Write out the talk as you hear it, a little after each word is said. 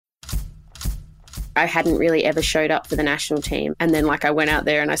I hadn't really ever showed up for the national team. And then like I went out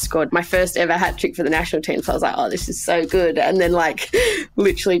there and I scored my first ever hat trick for the national team. So I was like, oh, this is so good. And then like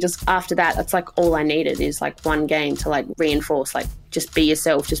literally just after that, that's like all I needed is like one game to like reinforce, like just be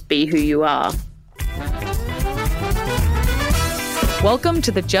yourself, just be who you are. Welcome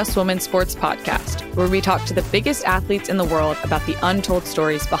to the Just Women Sports Podcast, where we talk to the biggest athletes in the world about the untold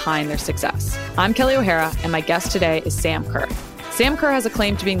stories behind their success. I'm Kelly O'Hara, and my guest today is Sam Kerr. Sam Kerr has a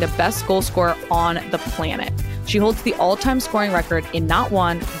claim to being the best goal scorer on the planet. She holds the all-time scoring record in not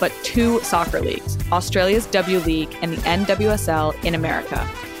one, but two soccer leagues, Australia's W League and the NWSL in America.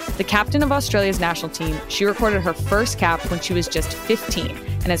 The captain of Australia's national team, she recorded her first cap when she was just 15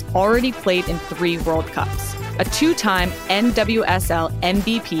 and has already played in 3 World Cups. A 2-time NWSL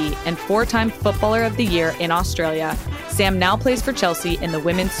MVP and 4-time Footballer of the Year in Australia, Sam now plays for Chelsea in the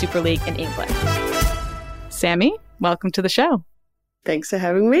Women's Super League in England. Sammy, welcome to the show. Thanks for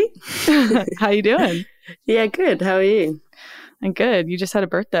having me. How you doing? Yeah, good. How are you? I'm good. You just had a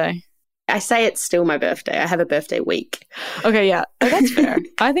birthday. I say it's still my birthday. I have a birthday week. Okay, yeah. Oh, that's fair.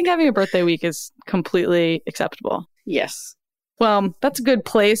 I think having a birthday week is completely acceptable. Yes. Well, that's a good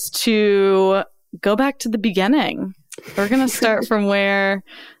place to go back to the beginning. We're going to start from where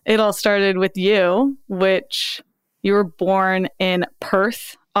it all started with you, which you were born in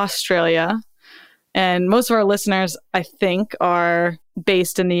Perth, Australia. And most of our listeners, I think, are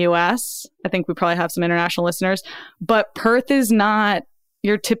based in the US. I think we probably have some international listeners. But Perth is not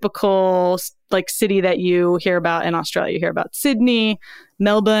your typical like city that you hear about in Australia. You hear about Sydney,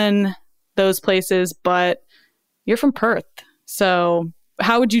 Melbourne, those places, but you're from Perth. So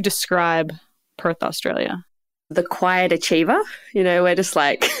how would you describe Perth, Australia? The quiet achiever. You know, we're just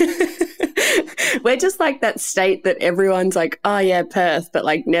like that state that everyone's like, oh yeah, Perth, but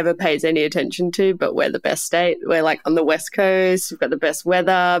like never pays any attention to, but we're the best state. We're like on the West Coast. We've got the best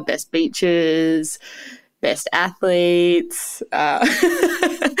weather, best beaches, best athletes.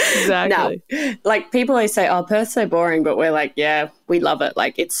 Exactly. No, like people always say, oh, Perth's so boring, but we're like, yeah, we love it.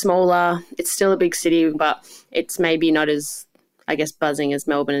 Like it's smaller. It's still a big city, but it's maybe not as, I guess, buzzing as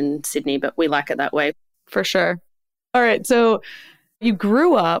Melbourne and Sydney, but we like it that way. For sure. All right. So you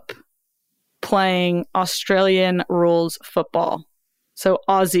grew up playing Australian rules football. So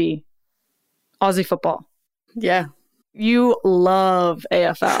Aussie football. Yeah. You love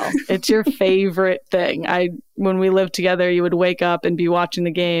AFL. It's your favorite thing. When we lived together, you would wake up and be watching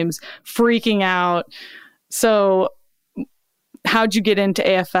the games, freaking out. So how'd you get into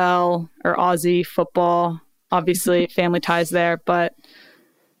AFL or Aussie football? Obviously, family ties there, but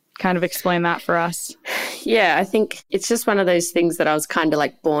kind of explain that for us. Yeah, I think it's just one of those things that I was kind of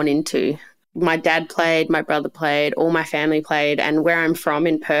like born into. My dad played, my brother played, all my family played, and where I'm from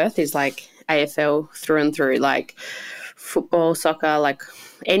in Perth is like AFL through and through, like football, soccer, like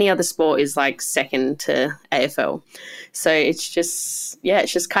any other sport is like second to AFL. So it's just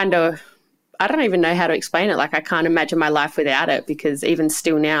kind of, I don't even know how to explain it. Like I can't imagine my life without it, because even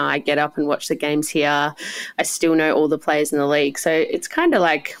still now I get up and watch the games here. I still know all the players in the league. So it's kind of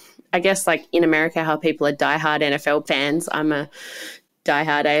like, I guess like in America, how people are diehard NFL fans. I'm a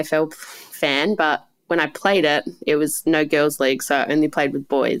diehard AFL fan, but when I played it, it was no girls league. So I only played with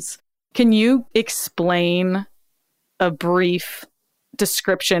boys. Can you explain a brief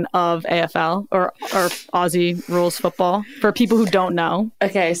description of AFL or Aussie rules football for people who don't know?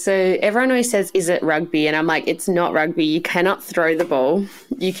 Okay, so everyone always says, is it rugby? And I'm like, it's not rugby. You cannot throw the ball.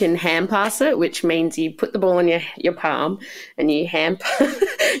 You can hand pass it, which means you put the ball in your palm and you hand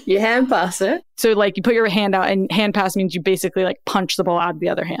pass it. So like you put your hand out, and hand pass means you basically like punch the ball out of the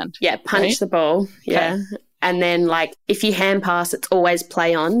other hand. Yeah, punch the ball. Yeah. Okay. And then, like, if you hand pass, it's always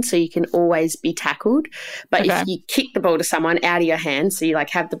play on, so you can always be tackled. But if you kick the ball to someone out of your hands, so you,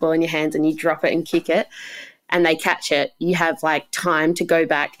 like, have the ball in your hands and you drop it and kick it, and they catch it, you have, like, time to go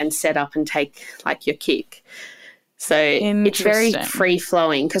back and set up and take, like, your kick. So it's very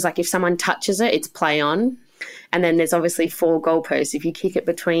free-flowing because, like, if someone touches it, it's play on. And then there's obviously 4 goalposts. If you kick it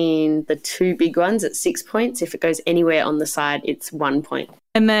between the 2 big ones, it's 6 points. If it goes anywhere on the side, it's 1 point.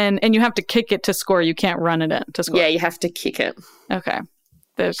 And you have to kick it to score. You can't run it in to score. Yeah, you have to kick it. Okay.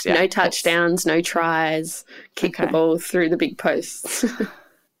 No touchdowns, no tries. Kick the ball through the big posts.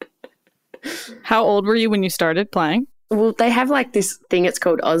 How old were you when you started playing? Well, they have like this thing, it's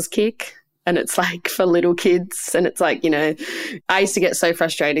called Auskick. And it's like for little kids. And it's like, you know, I used to get so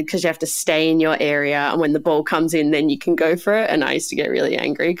frustrated because you have to stay in your area. And when the ball comes in, then you can go for it. And I used to get really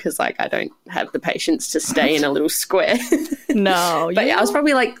angry because like I don't have the patience to stay in a little square. No. But yeah, I was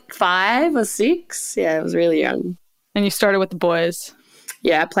probably like 5 or 6. Yeah, I was really young. And you started with the boys?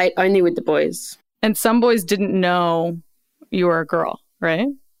 Yeah, I played only with the boys. And some boys didn't know you were a girl, right?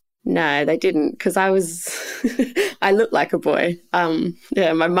 No, they didn't, because I looked like a boy.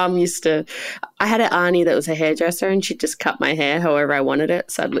 My mum I had an auntie that was a hairdresser and she'd just cut my hair however I wanted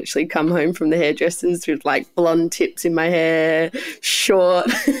it. So I'd literally come home from the hairdressers with like blonde tips in my hair, short.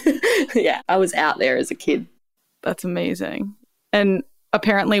 Yeah, I was out there as a kid. That's amazing. And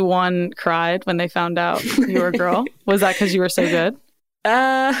apparently one cried when they found out you were a girl. Was that because you were so good?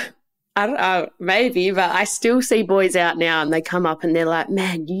 I don't know, maybe, but I still see boys out now and they come up and they're like,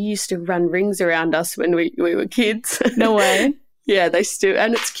 man, you used to run rings around us when we were kids. No way. Yeah, they still,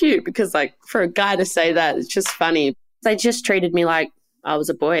 and it's cute because like for a guy to say that, it's just funny. They just treated me like I was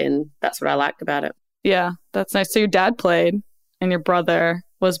a boy and that's what I liked about it. Yeah, that's nice. So your dad played and your brother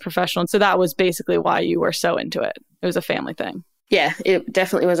was professional. So that was basically why you were so into it. It was a family thing. Yeah, it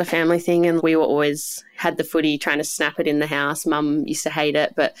definitely was a family thing and we were always had the footy trying to snap it in the house. Mum used to hate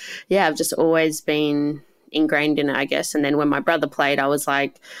it, but yeah, I've just always been ingrained in it, I guess. And then when my brother played, I was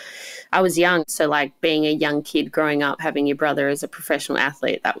young. So like being a young kid growing up, having your brother as a professional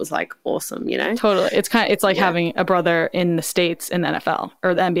athlete, that was like awesome, you know? Totally. It's like having a brother in the States in the NFL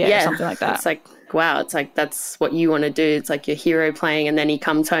or the NBA or something like that. It's like, wow, it's like that's what you want to do. It's like your hero playing and then he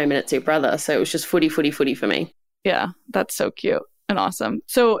comes home and it's your brother. So it was just footy for me. Yeah, that's so cute and awesome.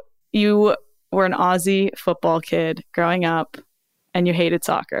 So you were an Aussie football kid growing up and you hated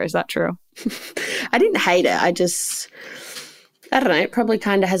soccer. Is that true? I didn't hate it. I don't know. It probably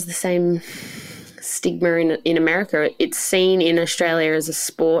kind of has the same stigma in America. It's seen in Australia as a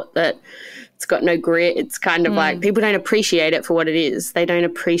sport that it's got no grit. It's kind of like people don't appreciate it for what it is. They don't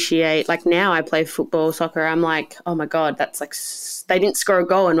appreciate, like now I play football, soccer. I'm like, oh my God, that's like, they didn't score a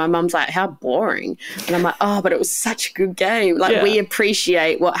goal. And my mum's like, how boring. And I'm like, oh, but it was such a good game. Like we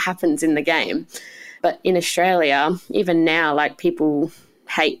appreciate what happens in the game. But in Australia, even now, like people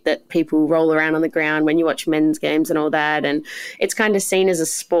hate that people roll around on the ground when you watch men's games and all that. And it's kind of seen as a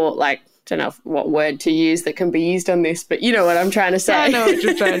sport, like, I don't know what word to use that can be used on this, but you know what I'm trying to say. I know what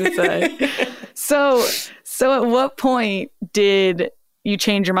you're trying to say. So at what point did you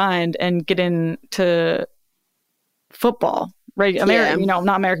change your mind and get into football? Right? American,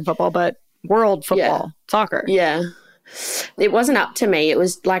 not American football, but world football, soccer. Yeah. It wasn't up to me. It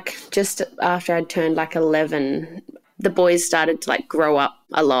was like just after I'd turned like 11, the boys started to like grow up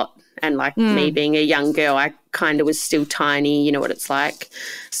a lot. And like me being a young girl, I kind of was still tiny, you know what it's like.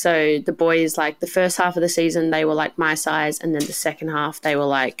 So the boys, like the first half of the season, they were like my size. And then the second half, they were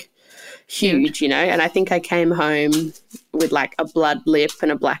like huge, you know. And I think I came home with like a blood lip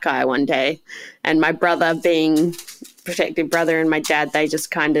and a black eye one day. And my brother, being protective brother, and my dad, they just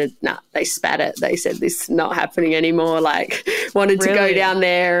kind of, they spat it. They said, this is not happening anymore, like wanted to go down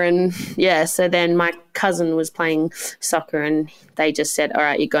there. And yeah, so then my cousin was playing soccer and they just said, all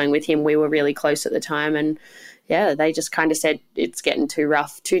right, you're going with him. We were really close at the time. And yeah, they just kind of said, it's getting too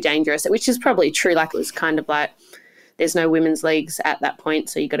rough, too dangerous, which is probably true. Like it was kind of like, there's no women's leagues at that point,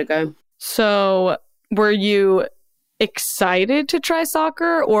 so you got to go. So were you excited to try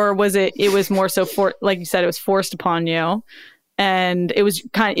soccer, or was it was more so like you said, it was forced upon you and it was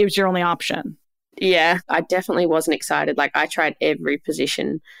your only option? Yeah, I definitely wasn't excited. Like I tried every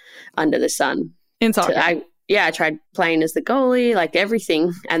position under the sun in soccer. I tried playing as the goalie, like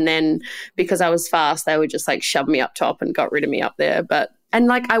everything. And then because I was fast, they would just like shove me up top and got rid of me up there. And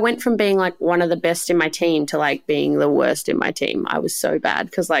like I went from being like one of the best in my team to like being the worst in my team. I was so bad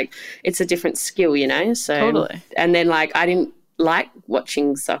because like it's a different skill, you know? So totally. And then like I didn't like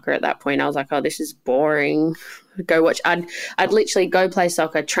watching soccer at that point. I was like, oh, this is boring. Go watch. I'd literally go play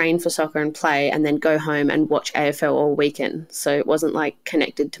soccer, train for soccer and play, and then go home and watch AFL all weekend. So it wasn't like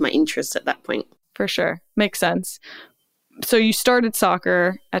connected to my interests at that point. For sure. Makes sense. So you started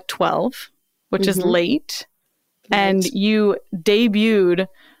soccer at 12, which is late. And you debuted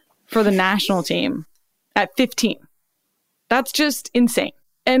for the national team at 15. That's just insane.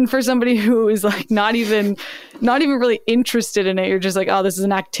 And for somebody who is like not even really interested in it, you're just like, oh, this is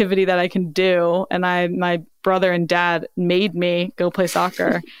an activity that I can do. And my brother and dad made me go play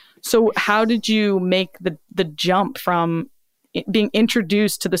soccer. So how did you make the jump from being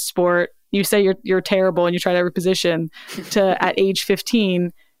introduced to the sport? You say you're terrible and you tried every position, to at age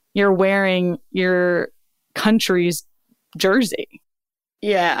 15, you're wearing your country's jersey.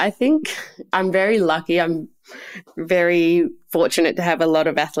 Yeah, I think I'm very lucky. I'm very fortunate to have a lot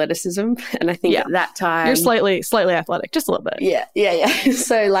of athleticism. And I think at that time... You're slightly athletic, just a little bit. Yeah.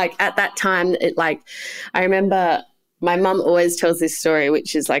 So like at that time, I remember my mum always tells this story,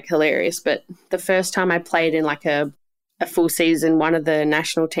 which is like hilarious. But the first time I played in like a full season, one of the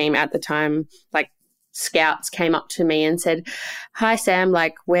national team at the time, like scouts came up to me and said, hi, Sam,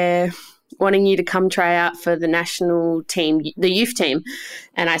 like we're wanting you to come try out for the national team, the youth team.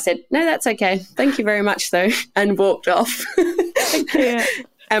 And I said, no, that's okay. Thank you very much, though, and walked off. I can't.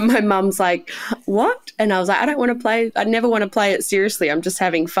 And my mum's like, what? And I was like, I don't want to play. I never want to play it seriously. I'm just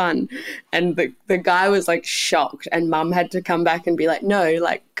having fun. And the guy was like shocked, and mum had to come back and be like, no,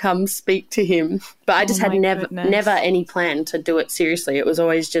 like come speak to him. But I just had never any plan to do it seriously. It was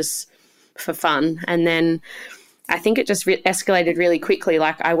always just for fun. And then I think it just escalated really quickly.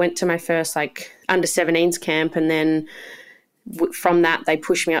 Like I went to my first like under 17s camp, and then from that they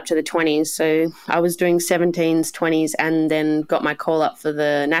pushed me up to the 20s. So I was doing 17s, 20s, and then got my call up for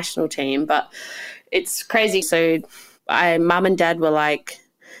the national team. But it's crazy. So mum and dad were like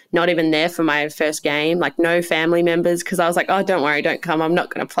not even there for my first game, like no family members, because I was like, oh, don't worry, don't come, I'm not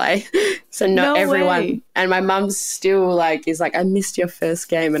going to play. So not everyone way. And my mum's still like is like, I missed your first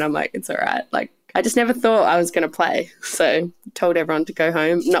game. And I'm like, it's all right. Like I just never thought I was going to play. So told everyone to go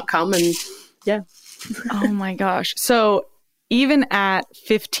home, not come. And yeah. Oh my gosh. So even at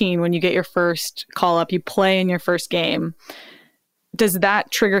 15, when you get your first call up, you play in your first game, does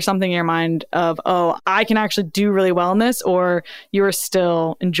that trigger something in your mind of, oh, I can actually do really well in this, or you were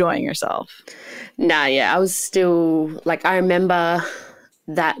still enjoying yourself? Nah, yeah, I was still, like, I remember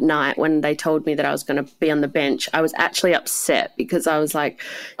that night when they told me that I was going to be on the bench, I was actually upset because I was like,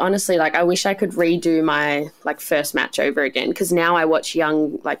 honestly, like I wish I could redo my like first match over again, because now I watch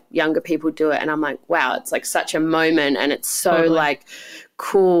younger people do it and I'm like, wow, it's like such a moment, and it's so totally. Like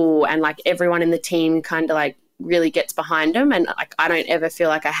cool, and like everyone in the team kind of like really gets behind them, and like I don't ever feel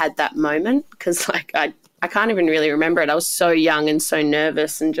like I had that moment because like I can't even really remember it. I was so young and so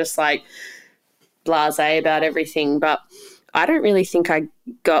nervous and just like blasé about everything. But I don't really think I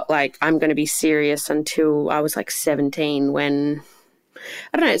got like, I'm going to be serious until I was like 17, when,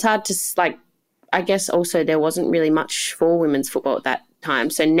 I don't know, it's hard to like, I guess also there wasn't really much for women's football at that time.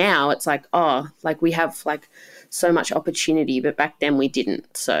 So now it's like, oh, like we have like so much opportunity, but back then we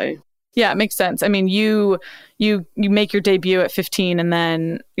didn't. So yeah, it makes sense. I mean, you make your debut at 15, and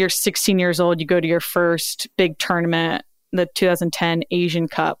then you're 16 years old. You go to your first big tournament, the 2010 Asian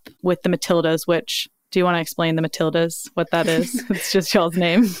Cup with the Matildas, which, do you want to explain the Matildas, what that is? It's just y'all's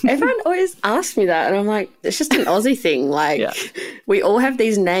name. Everyone always asks me that, and I'm like, it's just an Aussie thing. Like, yeah. We all have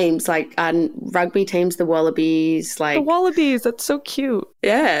these names, like rugby teams, the Wallabies. Like the Wallabies, that's so cute.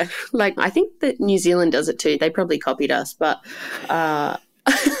 Yeah, like I think that New Zealand does it too. They probably copied us, but I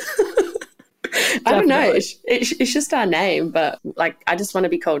don't know. It's just our name, but like I just want to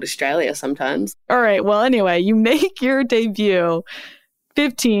be called Australia sometimes. All right. Well, anyway, you make your debut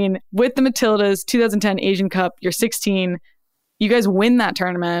 15 with the Matildas, 2010 Asian Cup. You're 16. You guys win that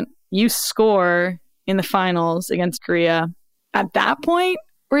tournament. You score in the finals against Korea. At that point,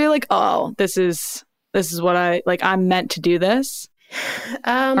 were you like, oh, this is what I'm meant to do this?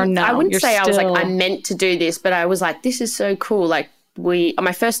 Or no, I wouldn't say I was like, I'm meant to do this, but I was like, this is so cool. Like,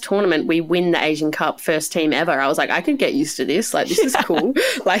 my first tournament, we win the Asian Cup, first team ever. I was like, I could get used to this. Like, this is cool.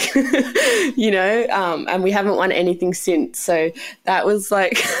 Like, you know, and we haven't won anything since. So that was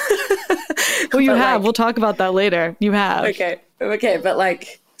like... Well, you have. Like, we'll talk about that later. You have. Okay. But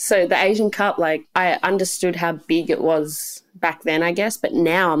like, so the Asian Cup, like I understood how big it was back then, I guess. But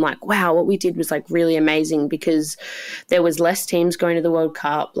now I'm like, wow, what we did was like really amazing, because there was less teams going to the World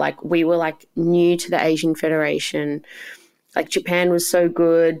Cup. Like we were like new to the Asian Federation. Like Japan was so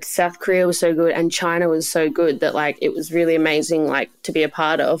good, South Korea was so good, and China was so good that like it was really amazing like to be a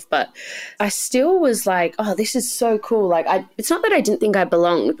part of. But I still was like, oh, this is so cool. Like it's not that I didn't think I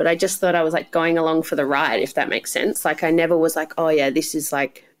belonged, but I just thought I was like going along for the ride, if that makes sense. Like I never was like, oh yeah, this is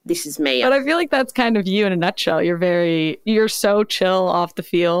me. But I feel like that's kind of you in a nutshell. You're so chill off the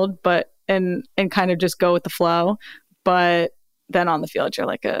field, but and kind of just go with the flow. But then on the field, you're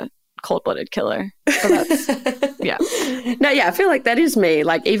like a cold-blooded killer. So that's yeah. No, yeah, I feel like that is me.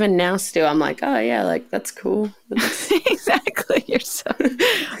 Like even now still I'm like, oh yeah, like that's cool. Exactly. You're so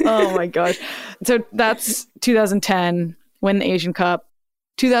oh my gosh. So that's 2010, win the Asian Cup.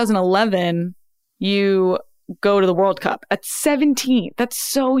 2011, you go to the World Cup at 17. That's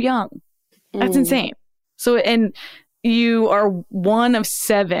so young. That's insane. So, and you are one of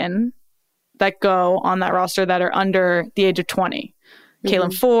 7 that go on that roster that are under the age of 20.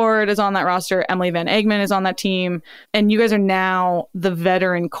 Caitlin Ford is on that roster. Emily Van Egmond is on that team. And you guys are now the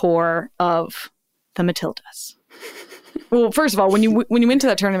veteran core of the Matildas. Well, first of all, when you went to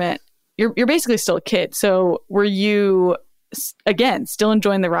that tournament, you're basically still a kid. So were you, again, still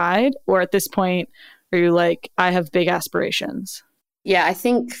enjoying the ride? Or at this point, are you like, I have big aspirations? Yeah, I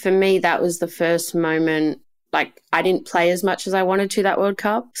think for me, that was the first moment. Like I didn't play as much as I wanted to that World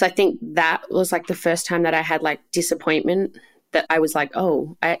Cup. So I think that was like the first time that I had like disappointment that I was like,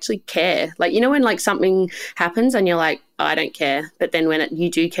 oh, I actually care. Like, you know, when like something happens and you're like, oh, I don't care. But then when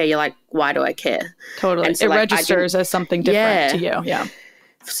you do care, you're like, why do I care? Totally. And so, it like, registers as something different to you. Yeah.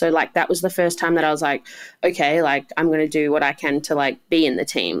 So like that was the first time that I was like, okay, like I'm going to do what I can to like be in the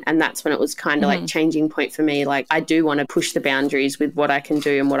team. And that's when it was kind of like changing point for me. Like I do want to push the boundaries with what I can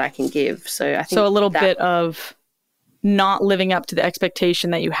do and what I can give. So I think a little bit of not living up to the expectation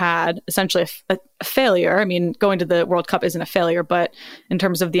that you had, essentially a failure. I mean, going to the World Cup isn't a failure, but in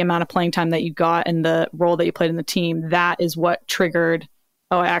terms of the amount of playing time that you got and the role that you played in the team, that is what triggered,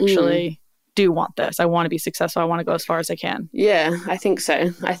 oh, I actually do want this. I want to be successful. I want to go as far as I can. Yeah, I think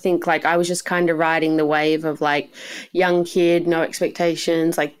so. I think like I was just kind of riding the wave of like young kid, no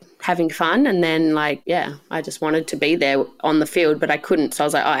expectations, like having fun. And then like, yeah, I just wanted to be there on the field, but I couldn't. So I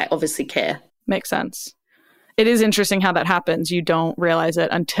was like, oh, I obviously care. Makes sense. It is interesting how that happens. You don't realize it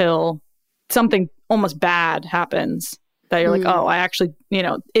until something almost bad happens that you're like, oh, I actually, you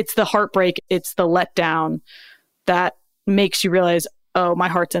know, it's the heartbreak, it's the letdown that makes you realize, oh, my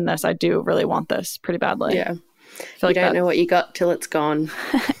heart's in this. I do really want this pretty badly. Yeah. You don't know what you got till it's gone.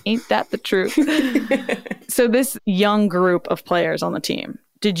 Ain't that the truth? So this young group of players on the team,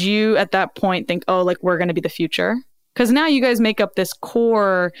 did you at that point think, oh, like we're going to be the future? Because now you guys make up this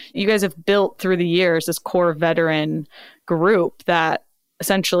core, you guys have built through the years this core veteran group that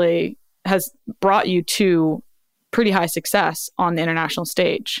essentially has brought you to pretty high success on the international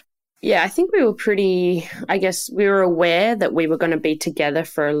stage. Yeah, I think we were we were aware that we were going to be together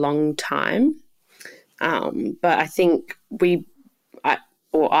for a long time. But I think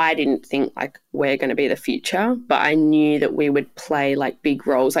I didn't think like we're going to be the future, but I knew that we would play like big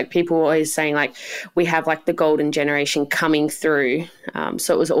roles. Like people were always saying like we have like the golden generation coming through.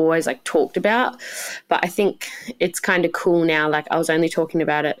 So it was always like talked about, but I think it's kind of cool now. Like I was only talking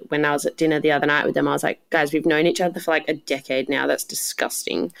about it when I was at dinner the other night with them. I was like, guys, we've known each other for like a decade now. That's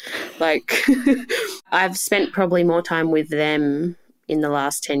disgusting. Like I've spent probably more time with them in the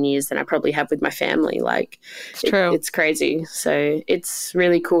last 10 years than I probably have with my family. Like it's true. It's crazy. So it's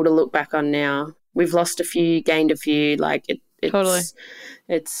really cool to look back on now. We've lost a few, gained a few, like totally.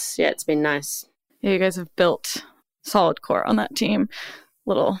 It's been nice. Yeah, you guys have built solid core on that team. A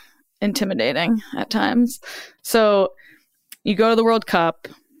little intimidating at times. So you go to the World Cup,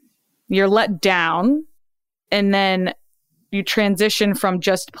 you're let down, and then you transition from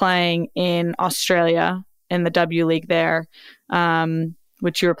just playing in Australia in the W League there,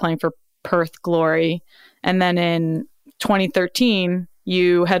 which you were playing for Perth Glory. And then in 2013,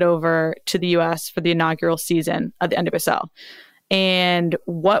 you head over to the US for the inaugural season of the NWSL. And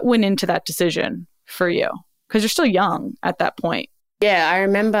what went into that decision for you? Because you're still young at that point. Yeah, I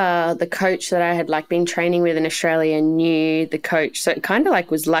remember the coach that I had like been training with in Australia knew the coach. So it kind of like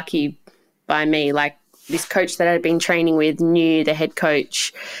was lucky by me. Like this coach that I had been training with knew the head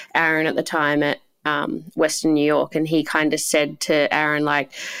coach, Aaron, at the time at Western New York, and he kind of said to Aaron,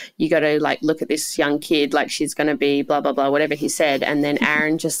 like, you got to like look at this young kid, like she's going to be blah blah blah, whatever he said. And then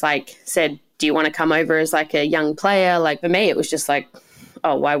Aaron just like said, do you want to come over as like a young player? Like for me it was just like,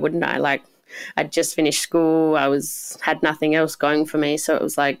 oh, why wouldn't I? Like I'd just finished school, had nothing else going for me, so it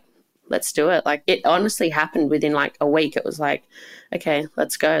was like, let's do it. Like it honestly happened within like a week. It was like, okay,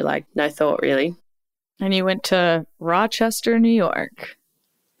 let's go. Like no thought really. And you went to Rochester, New York.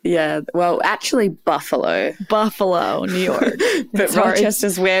 Yeah, well, actually Buffalo, New York. But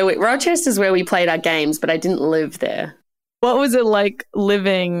Rochester's where we played our games, but I didn't live there. What was it like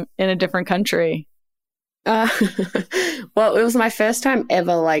living in a different country? Well, it was my first time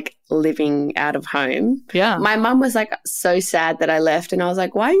ever like living out of home. Yeah. My mum was like so sad that I left, and I was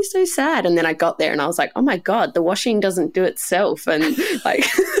like, why are you so sad? And then I got there and I was like, oh my God, the washing doesn't do itself. And like,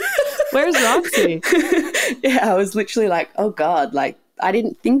 where's Roxy? Yeah, I was literally like, oh God, like I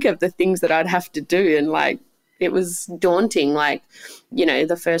didn't think of the things that I'd have to do. And like, it was daunting. Like, you know,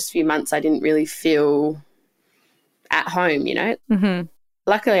 the first few months I didn't really feel at home, you know. Mm-hmm.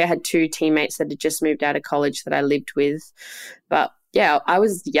 Luckily, I had 2 teammates that had just moved out of college that I lived with. But yeah, I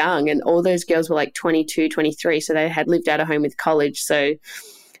was young, and all those girls were like 22, 23. So they had lived out of home with college. So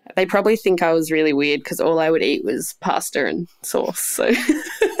they probably think I was really weird because all I would eat was pasta and sauce. So.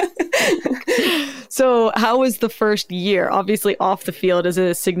 So how was the first year? Obviously off the field is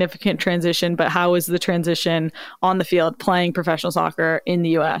a significant transition, but how was the transition on the field playing professional soccer in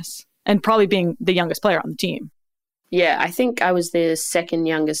the US and probably being the youngest player on the team? Yeah, I think I was the second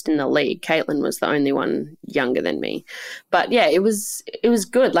youngest in the league. Caitlin was the only one younger than me. But yeah, it was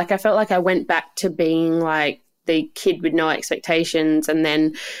good. Like I felt like I went back to being like the kid with no expectations. And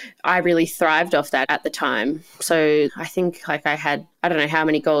then I really thrived off that at the time. So I think like I don't know how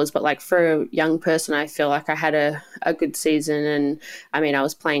many goals, but like for a young person, I feel like I had a good season. And I mean, I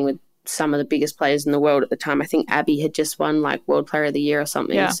was playing with some of the biggest players in the world at the time. I think Abby had just won like World Player of the Year or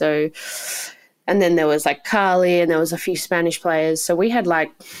something. Yeah. So, and then there was like Carly and there was a few Spanish players. So we had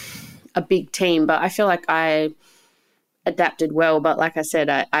like a big team, but I feel like I adapted well. But like I said,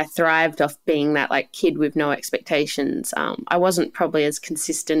 I thrived off being that like kid with no expectations. I wasn't probably as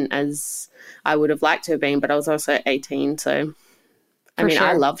consistent as I would have liked to have been, but I was also 18. So,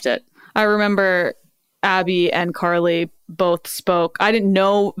 I loved it. I remember Abby and Carly both spoke. I didn't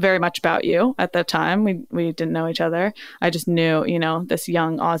know very much about you at that time. We didn't know each other. I just knew, this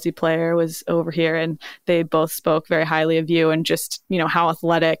young Aussie player was over here, and they both spoke very highly of you and just, how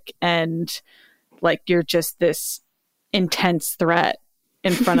athletic and like you're just this intense threat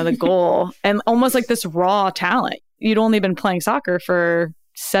in front of the goal and almost like this raw talent. You'd only been playing soccer for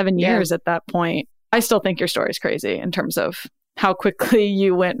 7 years at that point. I still think your story is crazy in terms of how quickly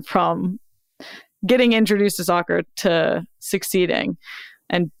you went from getting introduced to soccer to succeeding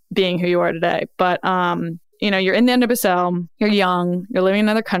and being who you are today. But, you're in the NWSL, you're young, you're living in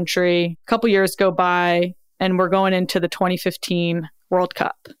another country, a couple years go by, and we're going into the 2015 World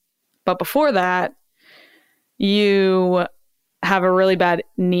Cup. But before that, you have a really bad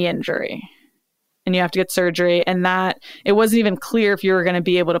knee injury and you have to get surgery. And that it wasn't even clear if you were going to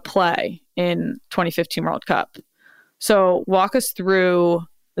be able to play in 2015 World Cup. So walk us through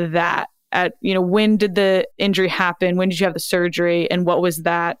that. When did the injury happen? When did you have the surgery? And what was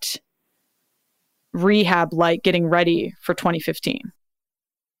that rehab like getting ready for 2015?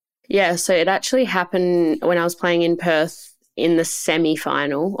 Yeah, so it actually happened when I was playing in Perth in the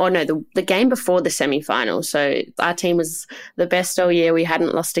semi-final. Or no, the game before the semi-final. So our team was the best all year. We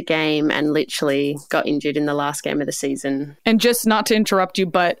hadn't lost a game and literally got injured in the last game of the season. And just not to interrupt you,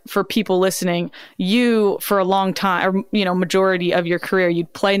 but for people listening, you for a long time, or majority of your career,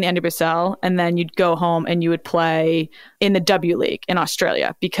 you'd play in the NWSL and then you'd go home and you would play in the W League in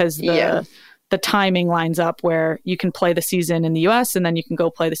Australia because the timing lines up where you can play the season in the US and then you can go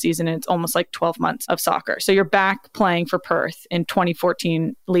play the season, and it's almost like 12 months of soccer. So you're back playing for Perth in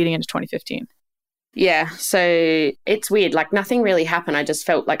 2014 leading into 2015. Yeah, so it's weird. Like nothing really happened. I just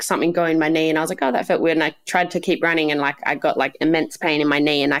felt like something go in my knee and I was like, oh, that felt weird. And I tried to keep running and like I got like immense pain in my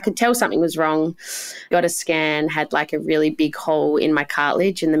knee and I could tell something was wrong. Got a scan, had like a really big hole in my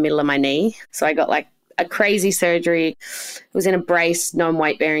cartilage in the middle of my knee. So I got like a crazy surgery. It was in a brace,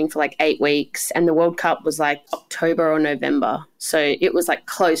 non-weight bearing for like 8 weeks. And the World Cup was like October or November. So it was like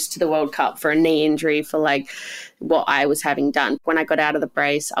close to the World Cup for a knee injury for like what I was having done. When I got out of the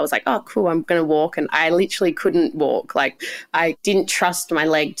brace, I was like, oh, cool, I'm going to walk. And I literally couldn't walk. Like I didn't trust my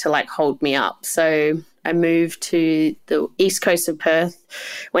leg to like hold me up. So I moved to the east coast of Perth,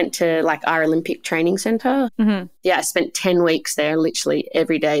 went to like our Olympic training centre. Mm-hmm. Yeah, I spent 10 weeks there, literally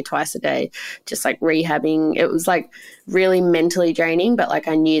every day, twice a day, just like rehabbing. It was like really mentally draining, but like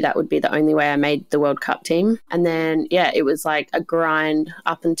I knew that would be the only way I made the World Cup team. And then, yeah, it was like a grind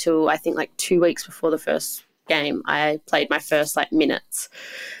up until I think like 2 weeks before the first game. I played my first like minutes.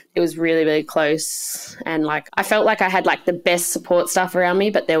 It was really, really close. And like, I felt like I had like the best support staff around me,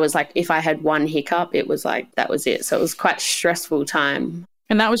 but there was like, if I had one hiccup, it was like, that was it. So it was quite a stressful time.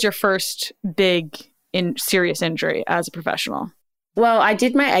 And that was your first big serious injury as a professional? Well, I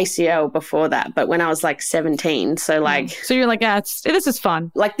did my ACL before that, but when I was like 17. So like, so you're like, yeah, this is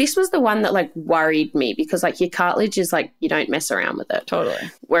fun. Like this was the one that like worried me because like your cartilage is like, you don't mess around with it. Totally.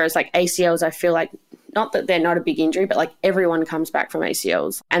 Whereas like ACLs, I feel like, not that they're not a big injury, but like everyone comes back from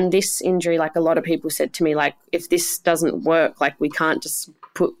ACLs. And this injury, like a lot of people said to me, like, if this doesn't work, like we can't just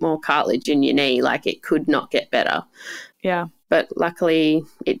put more cartilage in your knee, like it could not get better. Yeah. But luckily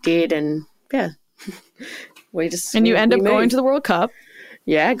it did. And yeah, And you end up going to the World Cup.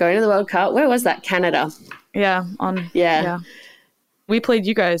 Yeah, going to the World Cup. Where was that? Canada. Yeah. Yeah. We played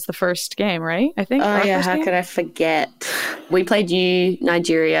you guys the first game, right? I think. Oh, yeah. How could I forget? We played you,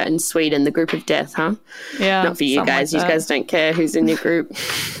 Nigeria, and Sweden, the group of death, huh? Yeah. Not for you guys. Like you guys don't care who's in your group.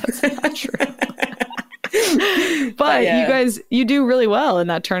 That's not true. But yeah. You do really well in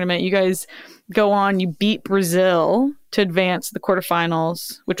that tournament. You guys go on, you beat Brazil to advance to the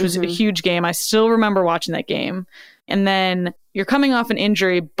quarterfinals, which was a huge game. I still remember watching that game. And then you're coming off an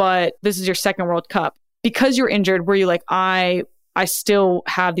injury, but this is your second World Cup. Because you're injured, were you like, I still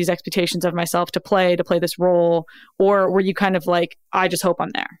have these expectations of myself to play this role? Or were you kind of like, I just hope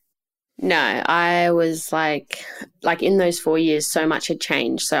I'm there? No, I was like in those 4 years, so much had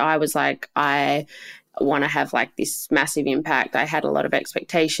changed. So I was like, I want to have like this massive impact. I had a lot of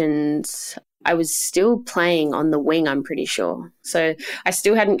expectations. I was still playing on the wing, I'm pretty sure. So I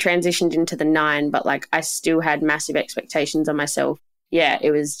still hadn't transitioned into the 9, but like I still had massive expectations on myself. Yeah,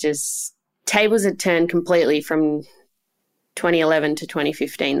 it was just tables had turned completely from 2011 to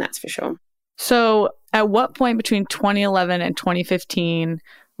 2015, that's for sure. So at what point between 2011 and 2015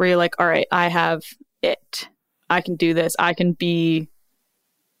 were you like, all right, I have it. I can do this. I can be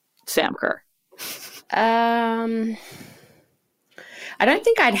Sam Kerr? I don't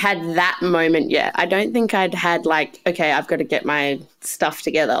think I'd had that moment yet. I don't think I'd had like, okay, I've got to get my stuff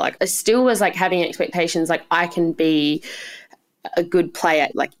together. Like I still was like having expectations like I can be a good player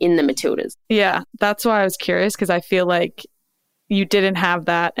like in the Matildas. Yeah, that's why I was curious because I feel like you didn't have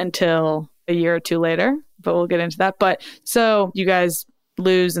that until a year or two later, but we'll get into that. But so you guys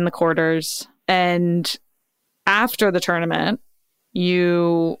lose in the quarters, and after the tournament,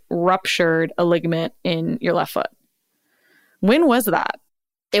 you ruptured a ligament in your left foot. When was that?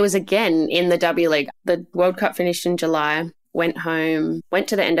 It was again in the W League. The World Cup finished in July, went home, went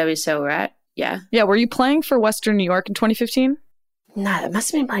to the NWSL, right? Yeah. Yeah, were you playing for Western New York in 2015? No, that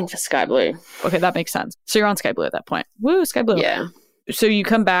must have been playing for Sky Blue. Okay, that makes sense. So you're on Sky Blue at that point. Woo, Sky Blue. Yeah. So you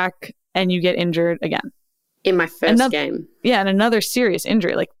come back and you get injured again. In my first game. Yeah, and another serious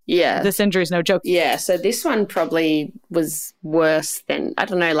injury. Like, yeah, this injury is no joke. Yeah, so this one probably was worse than, I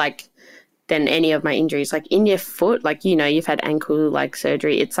don't know, like, than any of my injuries. Like, in your foot, like, you know, you've had ankle, like,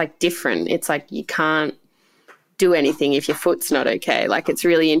 surgery. It's, like, different. It's, like, you can't do anything if your foot's not okay. Like, it's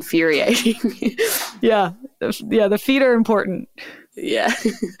really infuriating. Yeah, the feet are important. Yeah.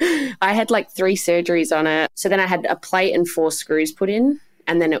 I had, like, 3 surgeries on it. So then I had a plate and 4 screws put in.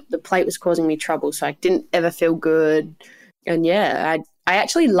 And then the plate was causing me trouble, so I didn't ever feel good. And yeah, I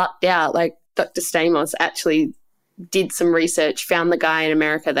actually lucked out. Like Dr. Stamos actually did some research, found the guy in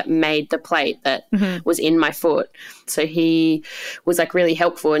America that made the plate that was in my foot. So he was like really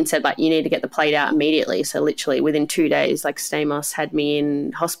helpful and said like, you need to get the plate out immediately. So literally within 2 days, like Stamos had me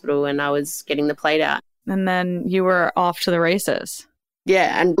in hospital and I was getting the plate out. And then you were off to the races.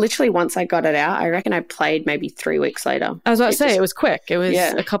 Yeah, and literally once I got it out, I reckon I played maybe 3 weeks later. I was about to say, it was quick. It was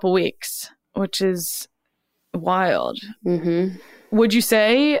a couple weeks, which is wild. Mm-hmm. Would you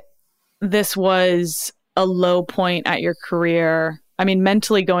say this was a low point at your career? I mean,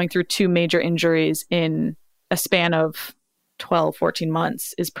 mentally going through 2 major injuries in a span of 12, 14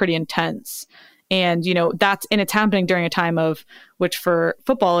 months is pretty intense. And, you know, it's happening during a time of which for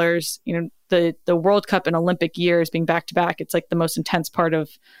footballers, you know, the World Cup and Olympic years being back to back, it's like the most intense part of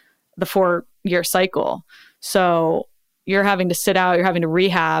the 4-year cycle. So you're having to sit out, you're having to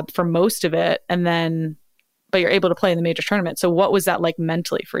rehab for most of it. But you're able to play in the major tournament. So what was that like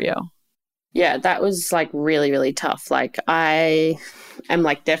mentally for you? Yeah, that was like really, really tough. Like I am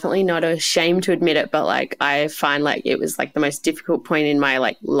like definitely not ashamed to admit it, but like I find like it was like the most difficult point in my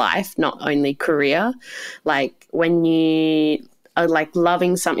like life, not only career. Like when you are like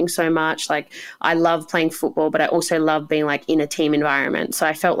loving something so much, like I love playing football, but I also love being like in a team environment. So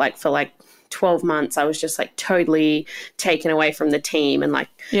I felt like for like 12 months, I was just like totally taken away from the team and like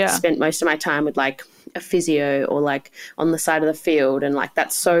spent most of my time with like a physio or like on the side of the field. And like,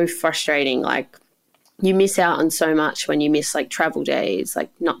 that's so frustrating. Like you miss out on so much when you miss like travel days,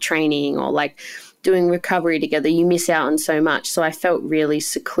 like not training or like doing recovery together, you miss out on so much. So I felt really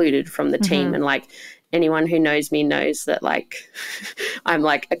secluded from the team. And like anyone who knows me knows that like, I'm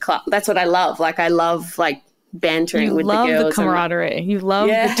like that's what I love. Like I love like bantering with the girls. You love the camaraderie. You love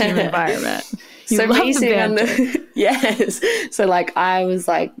the team environment. So amazing. Yes. So like I was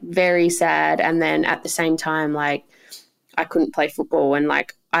like very sad. And then at the same time, like I couldn't play football and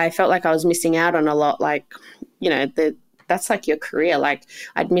like I felt like I was missing out on a lot. Like, you know, that's like your career. Like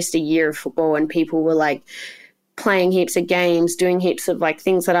I'd missed a year of football and people were like playing heaps of games, doing heaps of like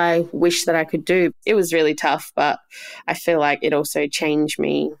things that I wish that I could do. It was really tough, but I feel like it also changed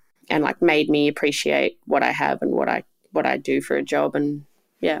me and like made me appreciate what I have and what I do for a job. And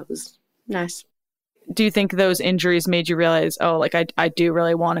yeah, it was nice. Do you think those injuries made you realize, oh, like I do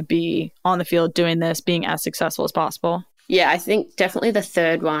really want to be on the field doing this, being as successful as possible? Yeah, I think definitely the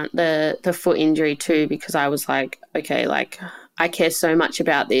third one, the foot injury too, because I was like, okay, like I care so much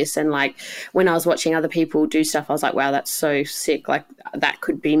about this. And like when I was watching other people do stuff, I was like, wow, that's so sick. Like that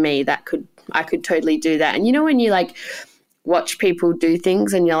could be me. I could totally do that. And you know, when you like watch people do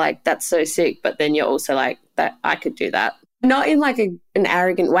things and you're like, that's so sick. But then you're also like, that I could do that. Not in like an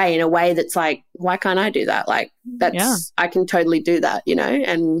arrogant way, in a way that's like, why can't I do that? Like I can totally do that, you know?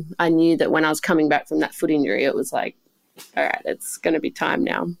 And I knew that when I was coming back from that foot injury, it was like, all right, it's going to be time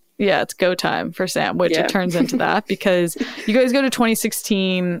now. Yeah, it's go time for Sam, which it turns into that because you guys go to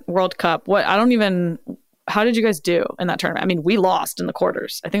 2016 World Cup. how did you guys do in that tournament? I mean, we lost in the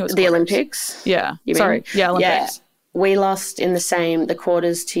quarters. I think it was the quarters. Olympics. Yeah. You Sorry. mean? Yeah, Olympics. Yeah. We lost in the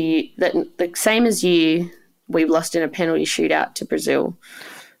quarters to you, the same as you. We lost in a penalty shootout to Brazil.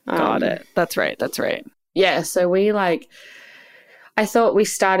 Got it. That's right. Yeah, so we I thought we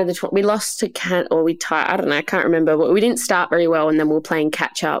started we lost to we tied, I don't know, I can't remember, but we didn't start very well, and then we were playing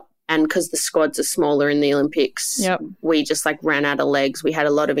catch up, and because the squads are smaller in the Olympics, we just ran out of legs. We had a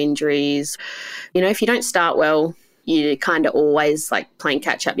lot of injuries. If you don't start well, you kind of always playing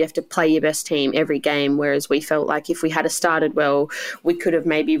catch up. You have to play your best team every game, whereas we felt like if we had started well, we could have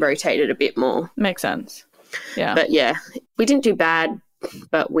maybe rotated a bit more. Makes sense. Yeah. But yeah, we didn't do bad,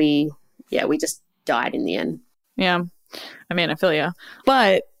 but we just died in the end. Yeah. I mean, I feel you.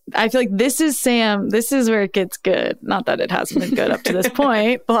 But I feel like this is where it gets good. Not that it hasn't been good up to this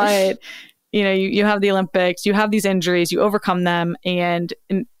point, but you have the Olympics, you have these injuries, you overcome them. And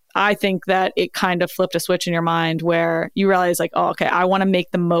I think that it kind of flipped a switch in your mind where you realize oh, okay, I want to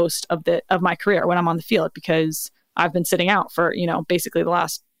make the most of my career when I'm on the field, because I've been sitting out for, basically the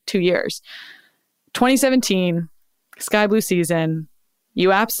last 2 years. 2017, Sky Blue season,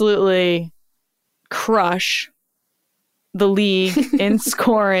 you absolutely crush the league in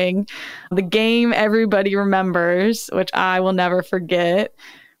scoring. The game everybody remembers, which I will never forget.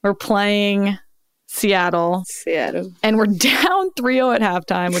 We're playing Seattle. And we're down 3-0 at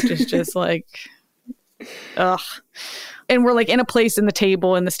halftime, which is just ugh. And we're in a place in the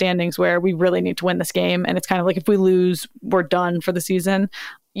table, in the standings, where we really need to win this game. And it's kind of if we lose, we're done for the season.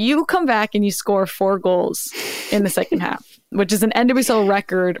 You come back and you score 4 goals in the second half, which is an NWSL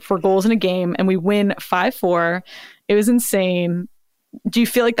record for goals in a game. And we win 5-4. It was insane. Do you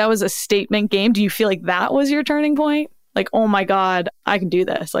feel like that was a statement game? Do you feel like that was your turning point? Oh my God, I can do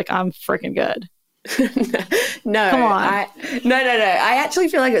this. I'm freaking good. No, come on. No. I actually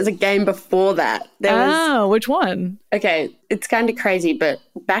feel like it was a game before that. Which one? Okay, it's kind of crazy, but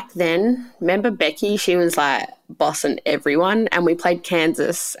back then, remember Becky? She was bossing everyone, and we played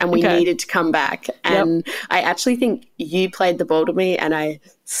Kansas, and we needed to come back. And I actually think you played the ball to me, and I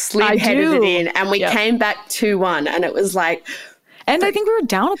headed it in, and we came back 2-1, and it was and I think we were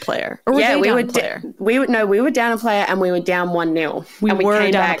down a player. Or were they down a player? We were down a player, and we were down 1-0. We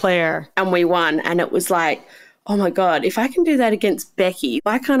were down a player. And we won. And it was oh my God, if I can do that against Becky,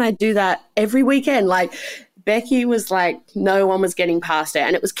 why can't I do that every weekend? Becky was no one was getting past her.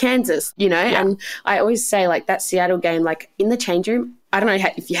 And it was Kansas, And I always say that Seattle game, in the change room, I don't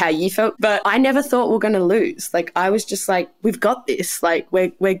know how you felt, but I never thought we were going to lose. I was just we've got this.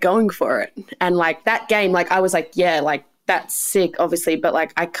 We're going for it. And that game, I was that's sick, obviously, but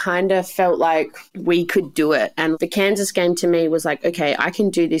I kind of felt like we could do it. And the Kansas game to me was okay, I can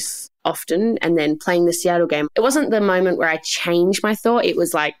do this often. And then playing the Seattle game, it wasn't the moment where I changed my thought. It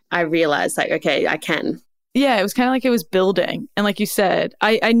was I realized okay, I can. Yeah, it was kind of it was building. And like you said,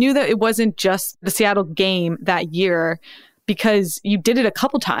 I knew that it wasn't just the Seattle game that year, because you did it a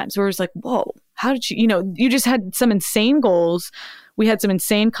couple times where it was whoa, how did you, you just had some insane goals. We had some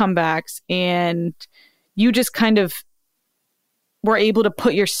insane comebacks, and you just kind of were able to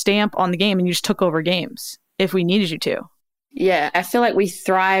put your stamp on the game, and you just took over games if we needed you to. Yeah, I feel we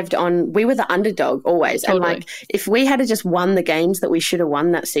thrived we were the underdog always. Totally. And if we had just won the games that we should have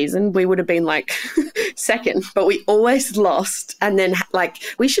won that season, we would have been second, but we always lost. And then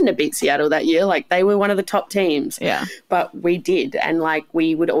we shouldn't have beat Seattle that year. They were one of the top teams. Yeah. But we did. And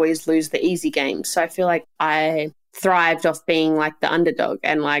we would always lose the easy games. So I feel I thrived off being the underdog.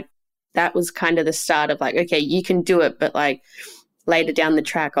 And that was kind of the start of okay, you can do it. But later down the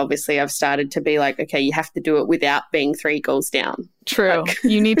track, obviously, I've started to be okay, you have to do it without being 3 goals down. True.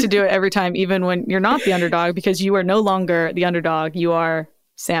 You need to do it every time, even when you're not the underdog, because you are no longer the underdog. You are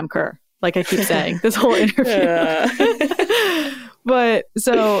Sam Kerr, like I keep saying this whole interview. But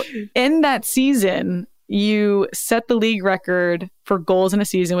so in that season, you set the league record for goals in a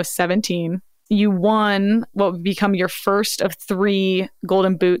season with 17. You won what would become your first of 3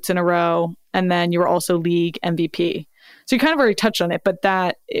 Golden Boots in a row, and then you were also league MVP. So you kind of already touched on it, but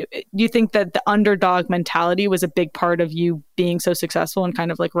do you think that the underdog mentality was a big part of you being so successful and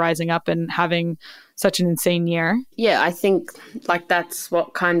kind of rising up and having such an insane year? Yeah, I think that's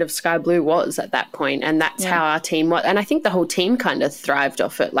what kind of Sky Blue was at that point, and that's how our team was. And I think the whole team kind of thrived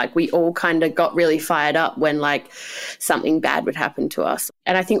off it. We all kind of got really fired up when something bad would happen to us.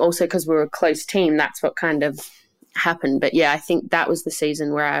 And I think also because we were a close team, that's what kind of happened. But yeah, I think that was the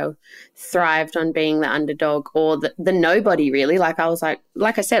season where I thrived on being the underdog or the nobody, really. I was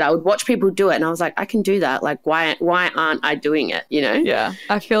like I said, I would watch people do it and I was I can do that. Why aren't I doing it, Yeah,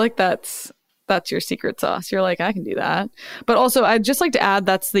 I feel like that's that's your secret sauce. You're like, I can do that. But also, I'd just like to add,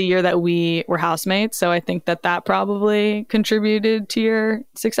 that's the year that we were housemates. So I think that probably contributed to your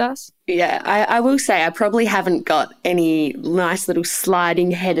success. Yeah, I will say I probably haven't got any nice little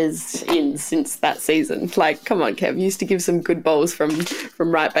sliding headers in since that season. Like, come on, Kev, you used to give some good balls from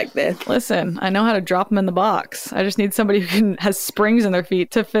right back there. Listen, I know how to drop them in the box. I just need somebody who has springs in their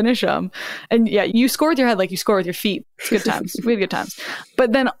feet to finish them. And yeah, you score with your head like you score with your feet. It's good times. We had good times.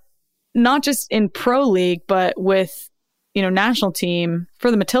 But then not just in pro league, but with, national team for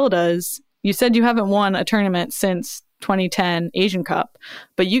the Matildas, you said you haven't won a tournament since 2010 Asian Cup,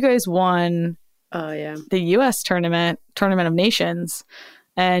 but you guys won the US tournament of Nations,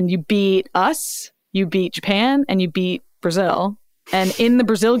 and you beat us, you beat Japan, and you beat Brazil. And in the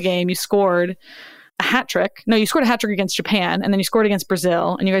Brazil game, you scored a hat trick. No, you scored a hat trick against Japan, and then you scored against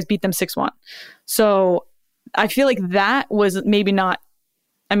Brazil, and you guys beat them 6-1. So I feel like that was maybe not,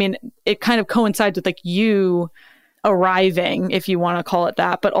 it kind of coincides with like you arriving, if you want to call it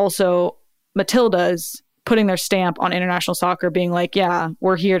that, but also Matildas putting their stamp on international soccer, being like, yeah,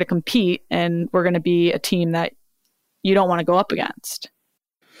 we're here to compete and we're going to be a team that you don't want to go up against.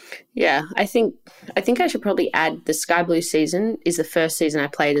 Yeah, I think I should probably add the Sky Blue season is the first season I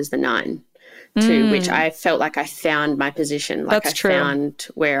played as the 9 too, which I felt like I found my position. Like That's true. Found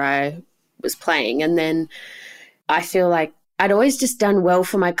where I was playing. And then I feel like I'd always just done well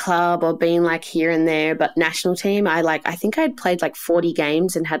for my club or been like here and there, but national team, I think I'd played like 40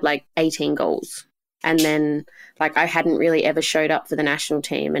 games and had like 18 goals. And then like I hadn't really ever showed up for the national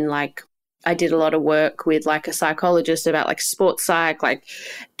team. And like I did a lot of work with like a psychologist about like sports psych, like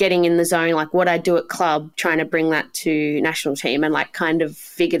getting in the zone, like what I do at club, trying to bring that to national team, and like kind of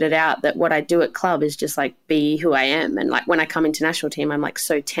figured it out that what I do at club is just like be who I am. And like when I come into national team, I'm like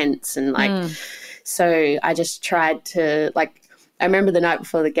so tense and like, so I just tried to like, I remember the night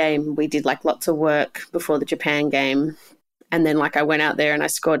before the game, we did like lots of work before the Japan game. And then like I went out there and I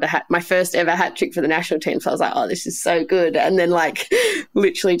scored my first ever hat trick for the national team. So I was like, oh, this is so good. And then like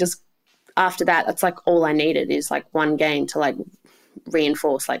literally just after that, that's like all I needed is like one game to like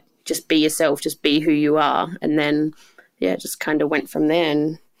reinforce, like just be yourself, just be who you are. And then, yeah, just kind of went from there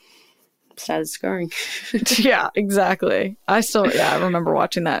and started scoring. Yeah, exactly. I remember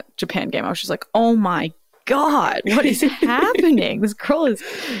watching that Japan game. I was just like, oh my God, what is happening? This girl is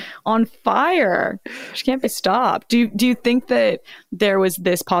on fire. She can't be stopped. Do you think that there was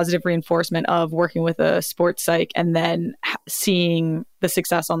this positive reinforcement of working with a sports psych and then seeing the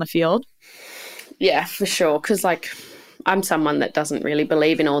success on the field? Yeah, for sure. Because like I'm someone that doesn't really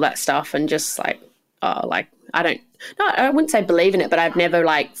believe in all that stuff and just like, I wouldn't say believe in it, but I've never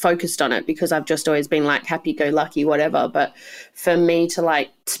like focused on it because I've just always been like happy-go-lucky, whatever. But for me to like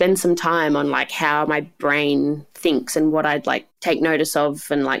spend some time on like how my brain thinks and what I'd like take notice of,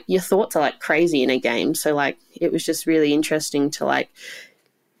 and like your thoughts are like crazy in a game. So like it was just really interesting to like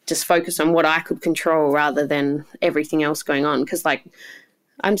just focus on what I could control rather than everything else going on. Because like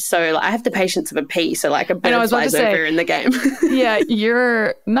I have the patience of a pea, so like a bird flies over in the game. Yeah,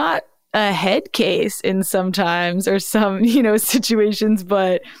 you're not a head case in sometimes or some, situations,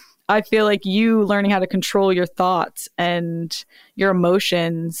 but I feel like you learning how to control your thoughts and your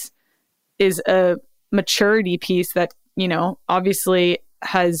emotions is a maturity piece that, obviously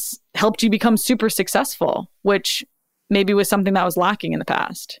has helped you become super successful, which maybe was something that was lacking in the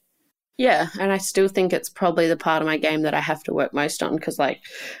past. Yeah, and I still think it's probably the part of my game that I have to work most on because like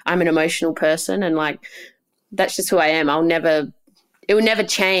I'm an emotional person and like that's just who I am. It will never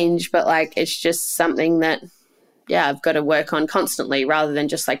change, but like it's just something that, yeah, I've got to work on constantly rather than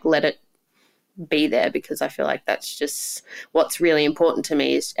just like let it be there, because I feel like that's just what's really important to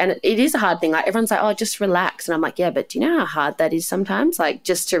me. And it is a hard thing. Like everyone's like, oh, just relax. And I'm like, yeah, but do you know how hard that is sometimes? Like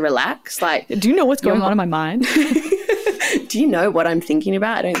just to relax. Like, do you know what's going on in my mind? Do you know what I'm thinking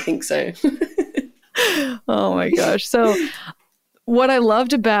about? I don't think so. Oh my gosh. So what I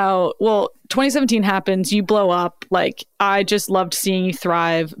loved about, 2017 happens, you blow up. Like, I just loved seeing you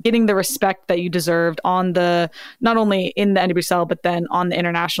thrive, getting the respect that you deserved on not only in the NWSL, but then on the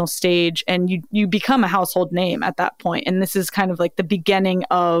international stage. And you become a household name at that point. And this is kind of like the beginning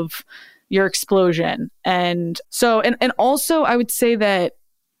of your explosion. And so, and also I would say that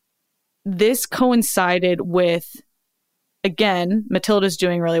this coincided with, again, Matilda's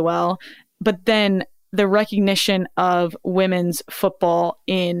doing really well, but then the recognition of women's football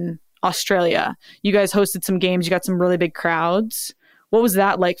in Australia. You guys hosted some games. You got some really big crowds. What was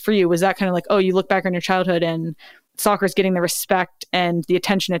that like for you? Was that kind of like, oh, you look back on your childhood and soccer is getting the respect and the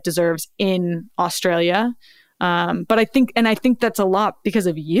attention it deserves in Australia? But I think that's a lot because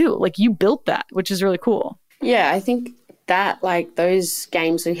of you. Like you built that, which is really cool. Yeah, I think that, like those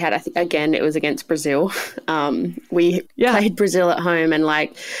games we had, I think again it was against Brazil. We played Brazil at home, and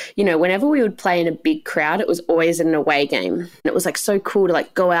like, you know, whenever we would play in a big crowd, it was always an away game. And it was like so cool to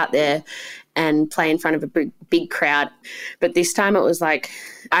like go out there and play in front of a big crowd. But this time it was like,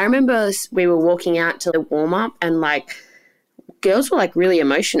 I remember we were walking out to the warm up, and like girls were like really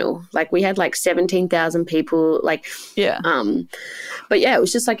emotional. Like we had like 17,000 people, like, but yeah, it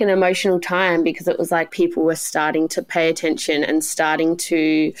was just like an emotional time because it was like people were starting to pay attention and starting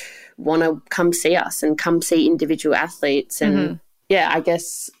to want to come see us and come see individual athletes. And I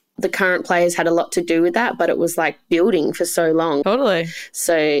guess the current players had a lot to do with that, but it was like building for so long. Totally.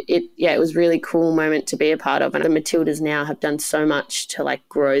 So it was a really cool moment to be a part of. And the Matildas now have done so much to like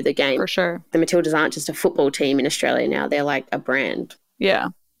grow the game. For sure. The Matildas aren't just a football team in Australia now. They're like a brand. Yeah.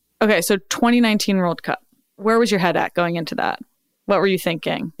 Okay. So 2019 World Cup, where was your head at going into that? What were you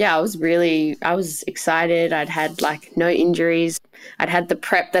thinking? Yeah, I was excited. I'd had like no injuries. I'd had the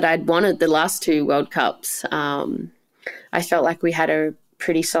prep that I'd wanted the last two World Cups. I felt like we had a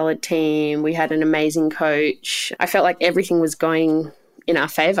pretty solid team. We had an amazing coach. I felt like everything was going in our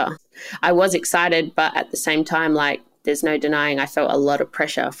favor. I was excited, but at the same time, like there's no denying I felt a lot of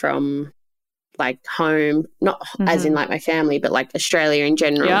pressure from like home, not as in like my family, but like Australia in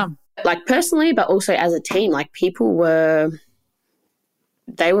general. Yeah. Like personally, but also as a team, like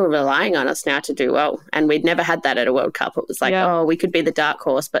they were relying on us now to do well. And we'd never had that at a World Cup. It was like, oh, we could be the dark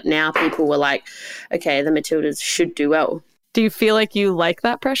horse. But now people were like, okay, the Matildas should do well. Do you feel like you like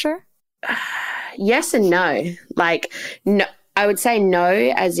that pressure? Yes and no. Like, no, I would say no,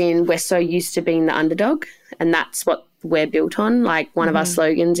 as in we're so used to being the underdog, and that's what we're built on. Like one of our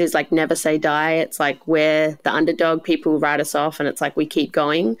slogans is like never say die. It's like we're the underdog, people write us off, and it's like we keep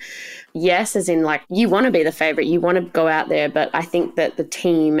going. Yes, as in like you want to be the favorite, you want to go out there, but I think that the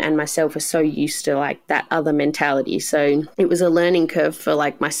team and myself are so used to like that other mentality. So it was a learning curve for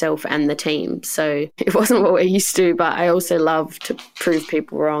like myself and the team. So it wasn't what we're used to, but I also love to prove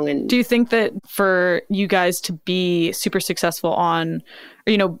people wrong. And do you think that for you guys to be super successful on,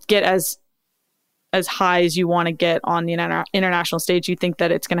 or, you know, get as high as you want to get on the international stage, you think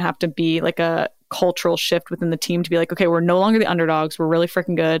that it's going to have to be like a cultural shift within the team to be like, okay, we're no longer the underdogs. We're really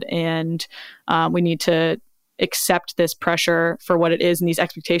freaking good. And we need to accept this pressure for what it is and these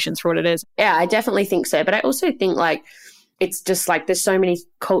expectations for what it is. Yeah, I definitely think so. But I also think like, it's just like, there's so many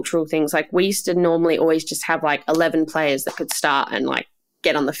cultural things. Like we used to normally always just have like 11 players that could start and like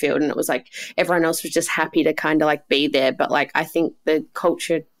get on the field, and it was like everyone else was just happy to kind of like be there. But like I think the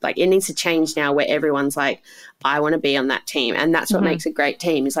culture, like it needs to change now where everyone's like, I want to be on that team. And that's what makes a great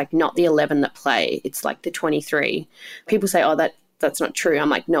team, is like not the 11 that play, it's like the 23. People say, oh, that's not true. I'm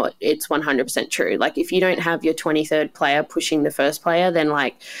like, no, it's 100% true. Like if you don't have your 23rd player pushing the first player, then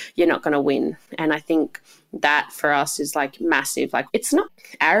like you're not going to win. And I think that for us is like massive. Like it's not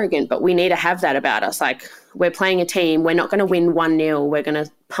arrogant, but we need to have that about us. Like we're playing a team, we're not going to win 1-0. We're going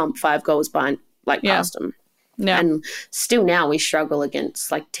to pump 5 goals past them. Yeah. And still now we struggle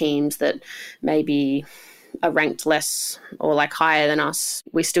against like teams that maybe are ranked less or like higher than us.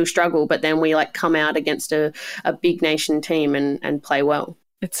 We still struggle, but then we like come out against a big nation team and play well.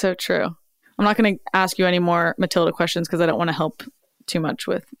 It's so true. I'm not going to ask you any more Matilda questions because I don't want to help too much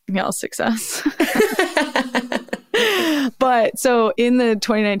with y'all's success. But so in the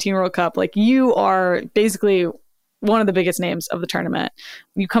 2019 World Cup, like you are basically one of the biggest names of the tournament.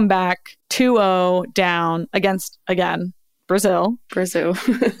 You come back 2-0 down against, again, Brazil.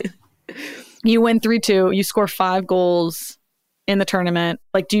 You win 3-2. You score 5 goals in the tournament.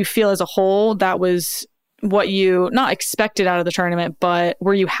 Like, do you feel as a whole that was what you not expected out of the tournament, but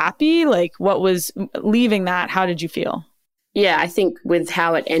were you happy? Like, what was leaving that? How did you feel? Yeah, I think with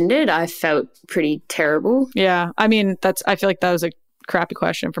how it ended, I felt pretty terrible. Yeah. I mean, I feel like that was a crappy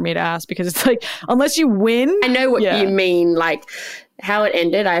question for me to ask, because it's like, unless you win. I know what you mean. Like how it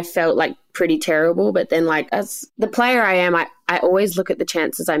ended, I felt like pretty terrible. But then like as the player I am, I always look at the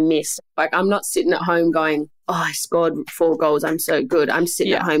chances I missed. Like I'm not sitting at home going, oh, I scored 4 goals, I'm so good. I'm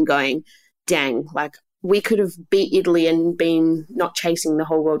sitting at home going, dang, like we could have beat Italy and been not chasing the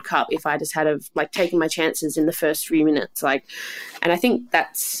whole World Cup if I just had like taken my chances in the first few minutes. Like, and I think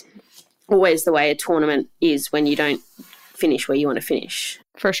that's always the way a tournament is when you don't finish where you want to finish.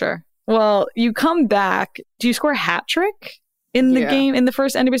 For sure. Well, you come back. Do you score a hat trick in the game, in the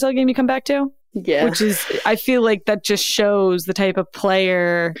first NWSL game you come back to? Yeah. Which is, I feel like that just shows the type of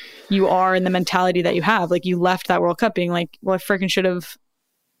player you are and the mentality that you have. Like you left that World Cup being like, well, I freaking should have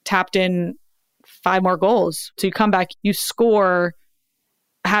tapped in 5 more goals. So you come back, you score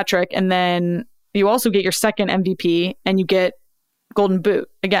a hat trick, and then you also get your second MVP and you get Golden Boot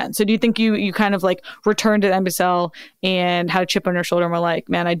again. So do you think you kind of like returned to the NBSL and had a chip on your shoulder and were like,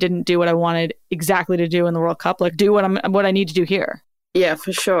 man, I didn't do what I wanted exactly to do in the World Cup. Like do what I need to do here. Yeah,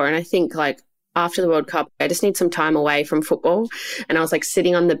 for sure. And I think like after the World Cup, I just need some time away from football. And I was like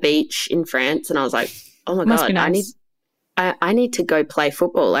sitting on the beach in France and I was like, oh my God, nice. I need to go play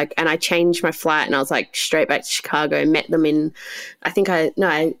football. Like, and I changed my flight and I was like straight back to Chicago, met them in, I got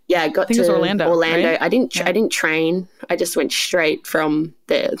to Orlando. Right? I didn't train. I just went straight from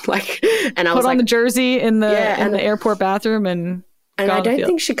there. Like, and I put was on like, the jersey in the airport bathroom and I don't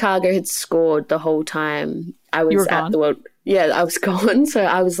think Chicago had scored the whole time I was at the World. Yeah, I was gone. So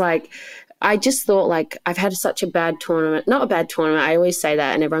I was like, I just thought like I've had such a bad tournament. Not a bad tournament. I always say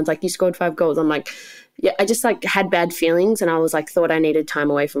that and everyone's like, you scored 5 goals. I'm like, yeah, I just like had bad feelings and I was like, thought I needed time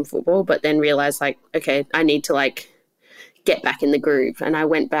away from football, but then realized like, okay, I need to like get back in the groove. And I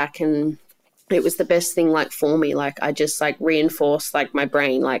went back and it was the best thing like for me. Like I just like reinforced like my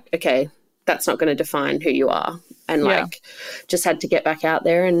brain, like, okay, that's not going to define who you are. And like just had to get back out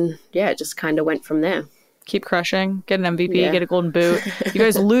there and it just kind of went from there. Keep crushing, get an MVP, get a Golden Boot. You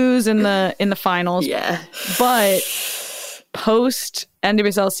guys lose in the finals. Yeah. But post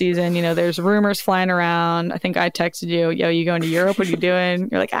NWSL season, there's rumors flying around. I think I texted you, you going to Europe? What are you doing?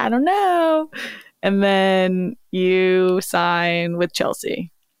 You're like, I don't know. And then you sign with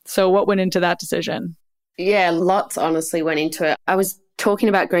Chelsea. So what went into that decision? Yeah, lots honestly went into it. I was talking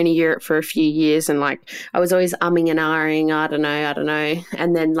about going to Europe for a few years and like I was always umming and ahhing, I don't know.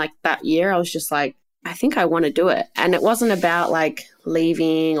 And then like that year I was just like, I think I want to do it. And it wasn't about like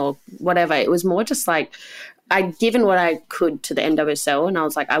leaving or whatever. It was more just like I'd given what I could to the NWSL and I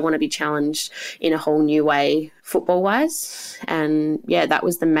was like, I want to be challenged in a whole new way football wise. And that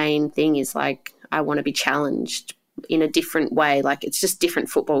was the main thing is like, I want to be challenged in a different way. Like it's just different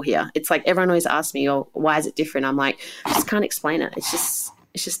football here. It's like everyone always asks me, oh, why is it different? I'm like, I just can't explain it. It's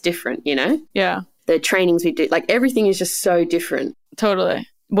just different, Yeah. The trainings we do, like everything is just so different. Totally.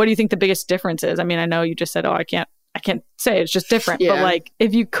 What do you think the biggest difference is? I mean, I know you just said, oh, I can't say it's just different, but like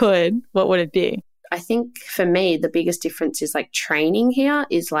if you could, what would it be? I think for me, the biggest difference is like training here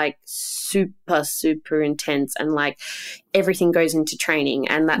is like super, super intense and like everything goes into training.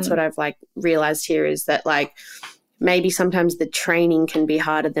 And that's what I've like realized here is that like maybe sometimes the training can be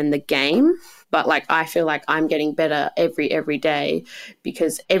harder than the game. But like I feel like I'm getting better every day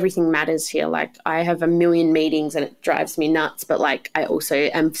because everything matters here. Like I have a million meetings and it drives me nuts, but like I also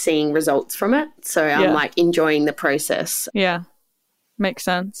am seeing results from it. So I'm like enjoying the process. Yeah, makes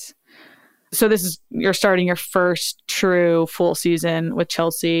sense. So you're starting your first true full season with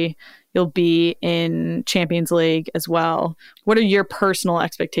Chelsea. You'll be in Champions League as well. What are your personal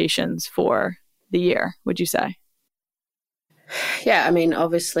expectations for the year, would you say? Yeah, I mean,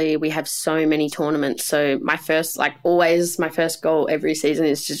 obviously we have so many tournaments. So my first goal every season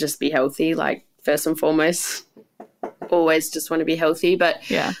is to just be healthy. Like first and foremost, always just want to be healthy. But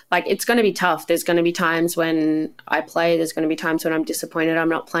like it's going to be tough. There's going to be times when I play. There's going to be times when I'm disappointed I'm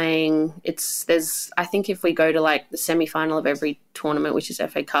not playing. I think if we go to like the semi-final of every tournament, which is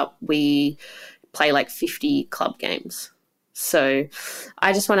FA Cup, we play like 50 club games. So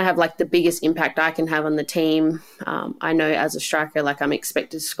I just want to have like the biggest impact I can have on the team. I know as a striker, like I'm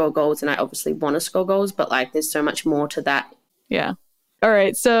expected to score goals and I obviously want to score goals, but like there's so much more to that. Yeah. All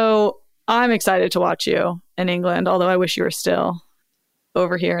right. So I'm excited to watch you in England, although I wish you were still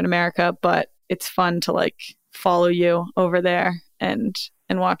over here in America, but it's fun to like follow you over there and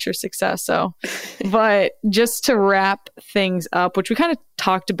watch your success. So, but just to wrap things up, which we kind of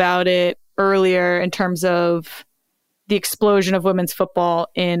talked about it earlier in terms of the explosion of women's football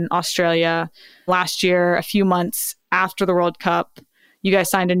in Australia last year, a few months after the World Cup, you guys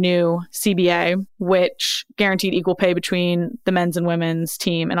signed a new CBA, which guaranteed equal pay between the men's and women's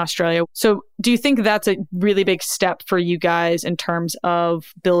team in Australia. So do you think that's a really big step for you guys in terms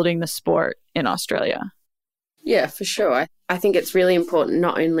of building the sport in Australia? Yeah, for sure. I think it's really important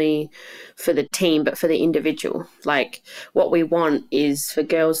not only for the team, but for the individual. Like what we want is for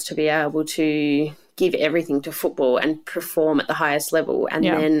girls to be able to give everything to football and perform at the highest level. And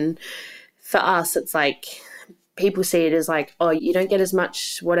then for us, it's like people see it as like, oh, you don't get as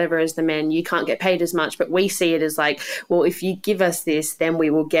much whatever as the men, you can't get paid as much. But we see it as like, well, if you give us this, then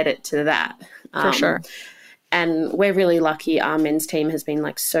we will get it to that. For sure. And we're really lucky. Our men's team has been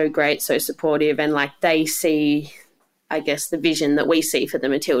like so great, so supportive, and like they see, I guess, the vision that we see for the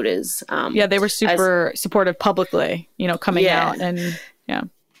Matildas. They were super supportive publicly, coming out and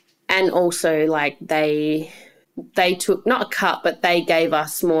And also like they took not a cut, but they gave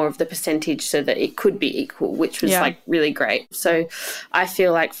us more of the percentage so that it could be equal, which was like really great. So I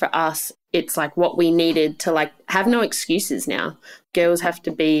feel like for us, it's like what we needed to like have no excuses now. Girls have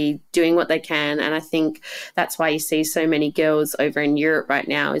to be doing what they can. And I think that's why you see so many girls over in Europe right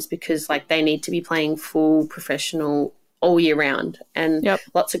now, is because like they need to be playing full professional all year round. And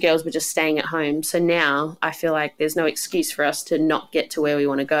lots of girls were just staying at home. So now I feel like there's no excuse for us to not get to where we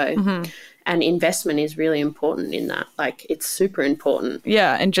want to go. Mm-hmm. And investment is really important in that. Like, it's super important.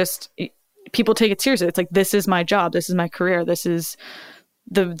 Yeah. And just people take it seriously. It's like, this is my job. This is my career. This is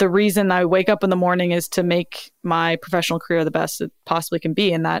the reason I wake up in the morning, is to make my professional career the best it possibly can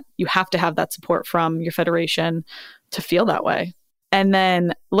be. And that you have to have that support from your federation to feel that way. And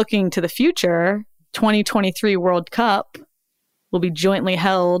then looking to the future, 2023 World Cup will be jointly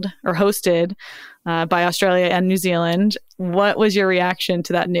held or hosted by Australia and New Zealand. What was your reaction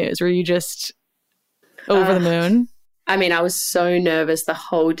to that news? Were you just over the moon? I mean, I was so nervous the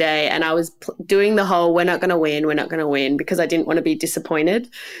whole day, and I was doing the whole, we're not going to win, because I didn't want to be disappointed.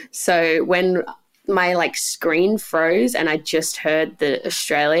 So when my like screen froze and I just heard the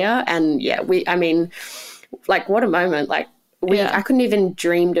Australia, and like, what a moment. Like I couldn't even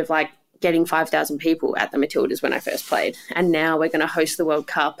dreamed of like getting 5,000 people at the Matildas when I first played. And now we're going to host the World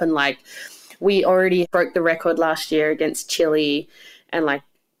Cup. And like, we already broke the record last year against Chile. And like,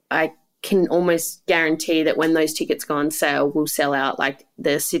 I can almost guarantee that when those tickets go on sale, we'll sell out like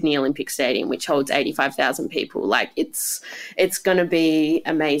the Sydney Olympic Stadium, which holds 85,000 people. Like, it's going to be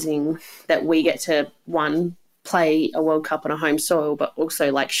amazing that we get to, one, play a World Cup on a home soil, but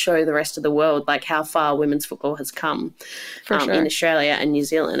also like show the rest of the world like how far women's football has come in Australia and New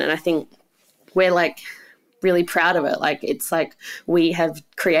Zealand. And I think we're like really proud of it. Like, it's like we have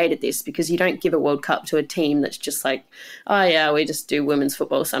created this, because you don't give a World Cup to a team that's just like, oh yeah, we just do women's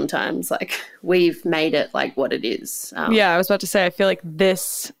football sometimes. Like, we've made it like what it is. I was about to say, I feel like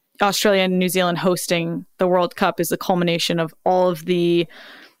this Australia and New Zealand hosting the World Cup is the culmination of all of the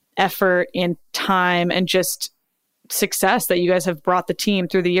effort and time and just success that you guys have brought the team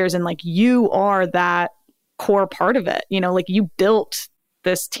through the years. And like, you are that core part of it, you know, like you built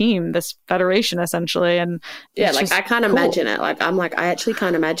this team, this federation essentially. And like, I can't imagine it. Like, I'm like, I actually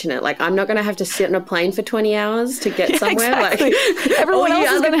can't imagine it. Like, I'm not going to have to sit on a plane for 20 hours to get somewhere. Exactly. Like, everyone else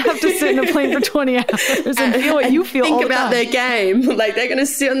is going to have to sit in a plane for 20 hours and feel what you feel. Think about their game. Like, they're going to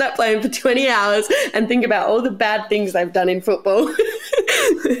sit on that plane for 20 hours and think about all the bad things they've done in football.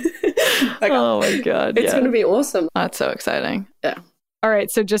 Like, oh my God. It's going to be awesome. That's so exciting. Yeah. All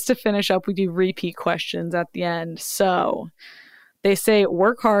right. So just to finish up, we do repeat questions at the end. So they say,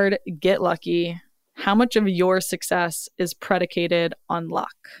 work hard, get lucky. How much of your success is predicated on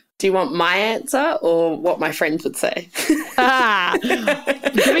luck? Do you want my answer or what my friends would say?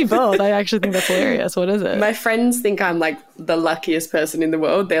 Give me both. I actually think that's hilarious. What is it? My friends think I'm like the luckiest person in the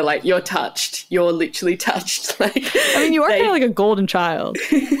world. They're like, you're touched. You're literally touched. Like, I mean, you are kind of like a golden child.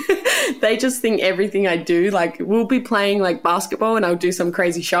 They just think everything I do, like, we'll be playing like basketball and I'll do some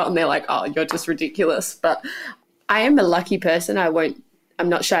crazy shot and they're like, oh, you're just ridiculous. But I am a lucky person. I'm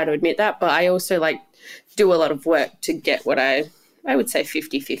not shy to admit that, but I also like do a lot of work to get what I would say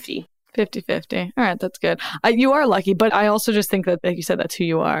 50-50. 50-50. All right, that's good. You are lucky, but I also just think that, like you said, that's who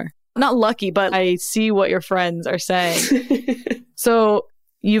you are. Not lucky, but I see what your friends are saying. So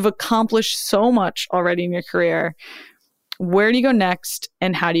you've accomplished so much already in your career. Where do you go next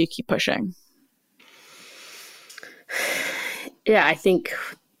and how do you keep pushing? Yeah, I think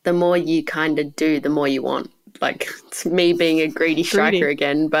the more you kind of do, the more you want. Like, it's me being a greedy striker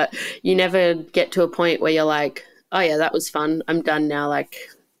again, but you never get to a point where you're like, oh yeah, that was fun. I'm done now. Like,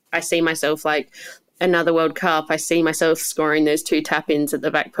 I see myself like another World Cup. I see myself scoring those 2 tap-ins at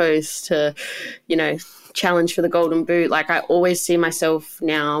the back post to, you know, challenge for the Golden Boot. Like, I always see myself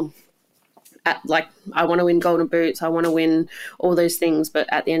now at like, I want to win Golden Boots. I want to win all those things. But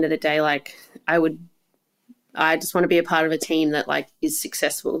at the end of the day, like, I just want to be a part of a team that like is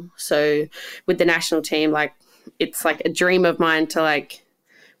successful. So with the national team, like, it's like a dream of mine to like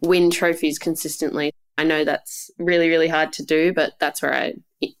win trophies consistently. I know that's really, really hard to do, but that's where I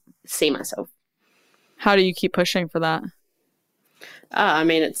see myself. How do you keep pushing for that? I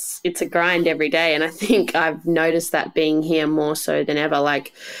mean, it's a grind every day. And I think I've noticed that being here more so than ever.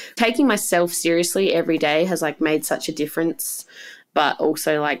 Like, taking myself seriously every day has like made such a difference, but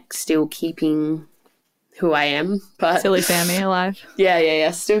also like still keeping who I am. But silly Sammy alive.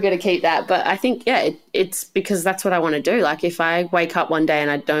 Yeah. Still got to keep that. But I think, it's because that's what I want to do. Like, if I wake up one day and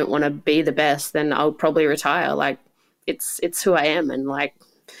I don't want to be the best, then I'll probably retire. Like, it's who I am. And like,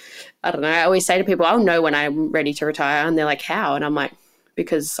 I don't know. I always say to people, I'll know when I'm ready to retire. And they're like, how? And I'm like,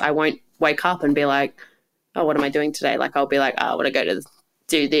 because I won't wake up and be like, oh, what am I doing today? Like, I'll be like, oh, I want to go to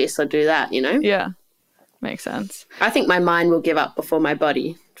do this or do that, you know? Yeah. Makes sense. I think my mind will give up before my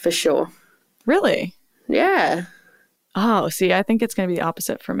body, for sure. Really? Yeah. Oh, see, I think it's going to be the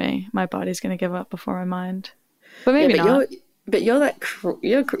opposite for me. My body's going to give up before my mind. But maybe not. You're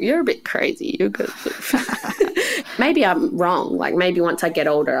a bit crazy. You're good. Maybe I'm wrong. Like maybe once I get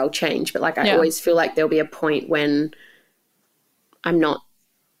older, I'll change. But like I always feel like there'll be a point when I'm not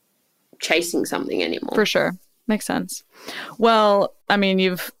chasing something anymore. For sure. Makes sense. Well, I mean,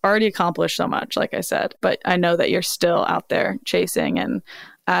 you've already accomplished so much, like I said, but I know that you're still out there chasing. And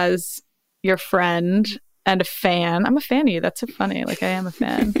as your friend and a fan, I'm a fan of you. That's so funny. Like I am a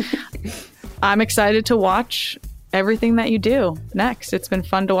fan. I'm excited to watch everything that you do next. It's been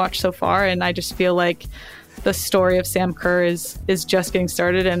fun to watch so far. And I just feel like the story of Sam Kerr is just getting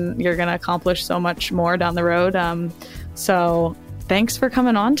started, and you're going to accomplish so much more down the road. So thanks for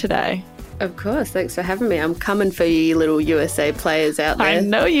coming on today. Of course. Thanks for having me. I'm coming for you little USA players out there. I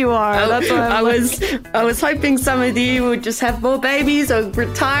know you are. That's why I was hoping some of you would just have more babies or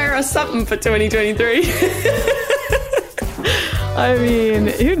retire or something for 2023. I mean,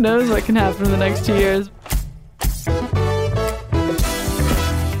 who knows what can happen in the next 2 years.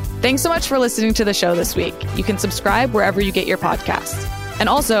 Thanks so much for listening to the show this week. You can subscribe wherever you get your podcasts. And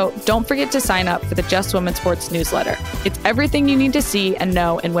also, don't forget to sign up for the Just Women's Sports newsletter. It's everything you need to see and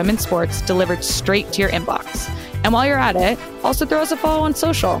know in women's sports delivered straight to your inbox. And while you're at it, also throw us a follow on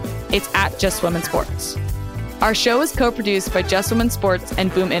social. It's at Just Women's Sports. Our show is co-produced by Just Women's Sports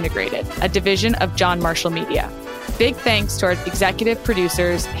and Boom Integrated, a division of John Marshall Media. Big thanks to our executive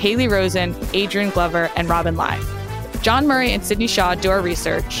producers, Haley Rosen, Adrian Glover, and Robin Lai. John Murray and Sydney Shaw do our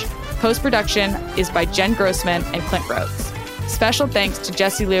research. Post-production is by Jen Grossman and Clint Rhodes. Special thanks to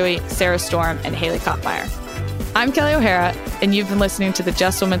Jesse Louie, Sarah Storm, and Haley Kottmeyer. I'm Kelly O'Hara, and you've been listening to the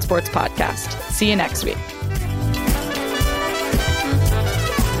Just Women's Sports Podcast. See you next week.